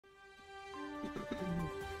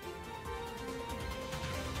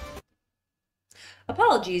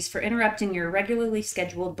Apologies for interrupting your regularly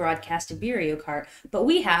scheduled broadcast of Mario Kart, but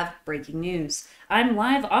we have breaking news. I'm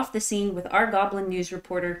live off the scene with our Goblin News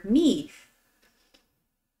reporter, me.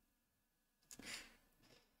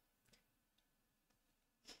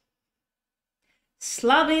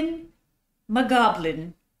 Slavin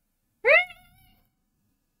Magoblin.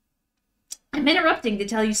 I'm interrupting to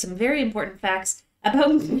tell you some very important facts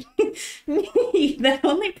about me that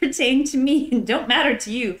only pertain to me and don't matter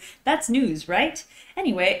to you. That's news, right?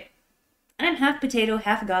 Anyway, I'm half potato,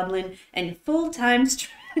 half goblin, and full-time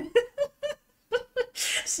strip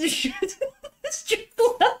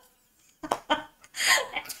club. I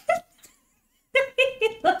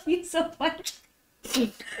love you so much.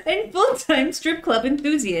 And full-time strip club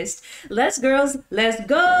enthusiast. Less girls, let's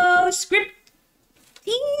go strip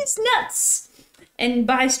these nuts. And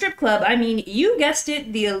by strip club, I mean, you guessed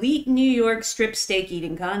it, the elite New York strip steak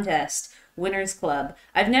eating contest. Winners Club.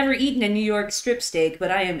 I've never eaten a New York strip steak,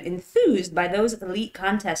 but I am enthused by those elite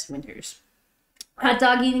contest winners. Hot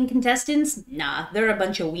dog eating contestants? Nah, they're a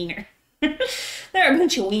bunch of wiener. They're a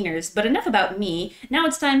bunch of wieners, but enough about me. Now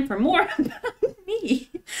it's time for more about me.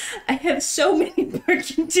 I have so many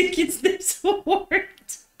parking tickets this award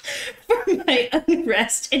for my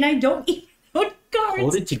unrest, and I don't even own cars.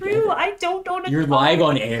 Hold it True, together. I don't own a You're car. live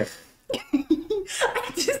on air.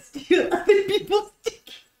 I just steal other people's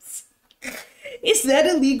tickets. Is that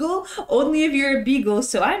illegal? Only if you're a beagle,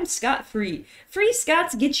 so I'm scot-free. Free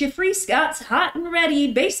Scots get you free Scots hot and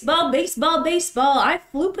ready. Baseball, baseball, baseball. I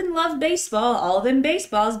floop and love baseball. All them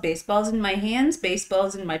baseballs. Baseballs in my hands,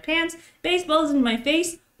 baseballs in my pants, baseballs in my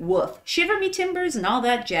face. Woof. Shiver me timbers and all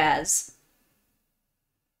that jazz.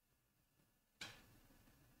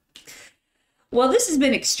 Well, this has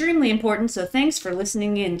been extremely important, so thanks for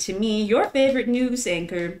listening in to me, your favorite news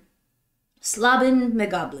anchor, Slobin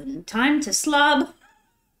McGoblin. Time to slob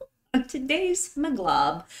on today's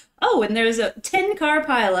maglob. Oh, and there's a 10-car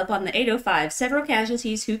pileup on the 805. Several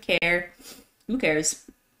casualties. Who care? Who cares?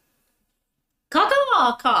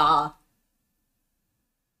 Caw-caw-caw.